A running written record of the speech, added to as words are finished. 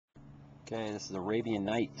Okay, this is Arabian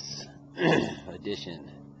Nights edition.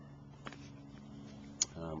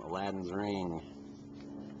 Aladdin's Ring,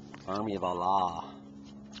 Army of Allah.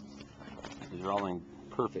 These are all in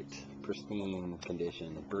perfect, pristine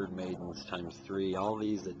condition. Bird Maidens ×3. All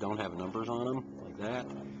these that don't have numbers on them, like that,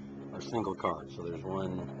 are single cards. So there's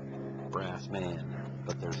one brass man,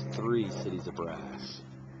 but there's 3 cities of brass.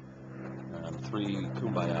 3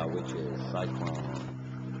 Kumbaya witches, Cyclone.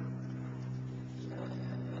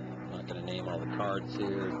 I'm not going to name all the cards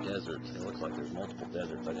here. Deserts. It looks like there's multiple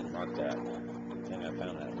deserts. I didn't mark that. I think I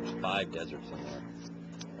found that. There's 5 deserts in there.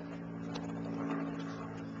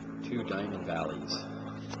 2 diamond valleys.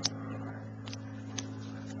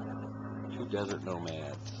 2 desert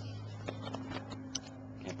nomads.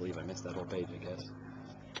 Can't believe I missed that whole page, I guess.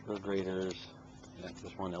 Bird raiders. Yeah,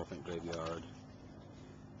 just 1 elephant graveyard.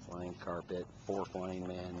 Flying carpet. 4 flying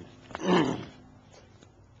men.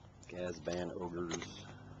 Gazban ogres.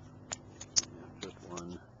 Just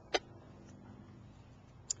 1.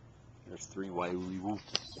 There's 3 Waiwus.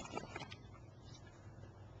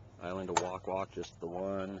 Island of Wak, just the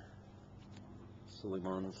 1.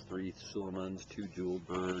 Suleimans, 3 Suleimans, 2 jeweled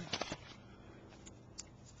birds.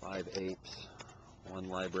 5 apes. 1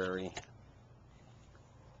 library.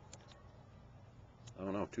 I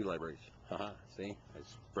don't know, 2 libraries. Haha, see? I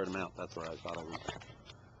spread them out. That's where I thought I was.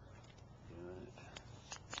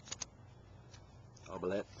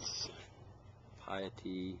 Obelets,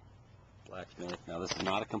 Piety, Blacksmith. Now this is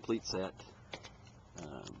not a complete set.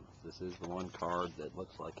 This is the 1 card that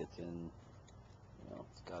looks like it's in,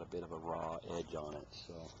 it's got a bit of a raw edge on it,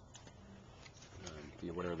 so be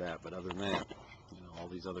aware of that. But other than that, all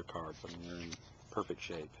these other cards, I mean, they're in perfect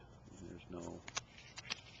shape. There's no...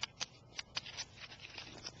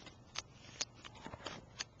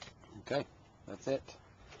 Okay, that's it.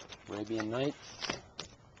 Arabian Nights.